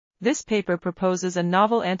This paper proposes a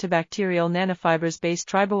novel antibacterial nanofibers-based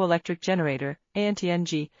triboelectric generator,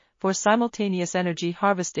 ANTNG, for simultaneous energy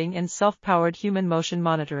harvesting and self-powered human motion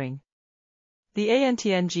monitoring. The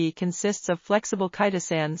ANTNG consists of flexible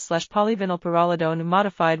chitosan/polyvinylpyrrolidone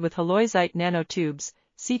modified with halloysite nanotubes,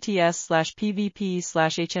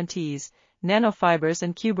 CTS/PVP/HNTs, nanofibers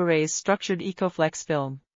and cube-arrays structured EcoFlex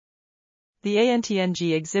film. The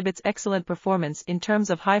ANTNG exhibits excellent performance in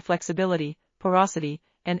terms of high flexibility, porosity,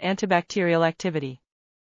 and antibacterial activity.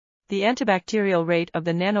 The antibacterial rate of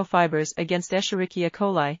the nanofibers against Escherichia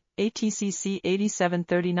coli, ATCC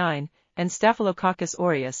 8739, and Staphylococcus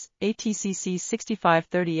aureus, ATCC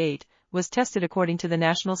 6538, was tested according to the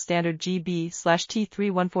national standard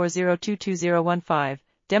GB/T314022015,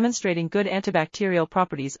 demonstrating good antibacterial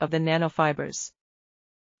properties of the nanofibers.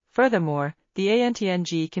 Furthermore, the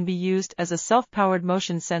ANTNG can be used as a self-powered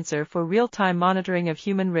motion sensor for real-time monitoring of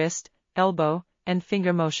human wrist, elbow, and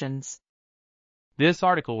finger motions. This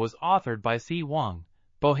article was authored by C. Wang,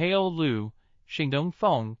 Bohao Liu, Xingdong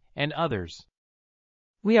Feng, and others.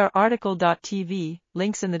 We are RTCLTV,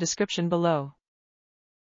 links in the description below.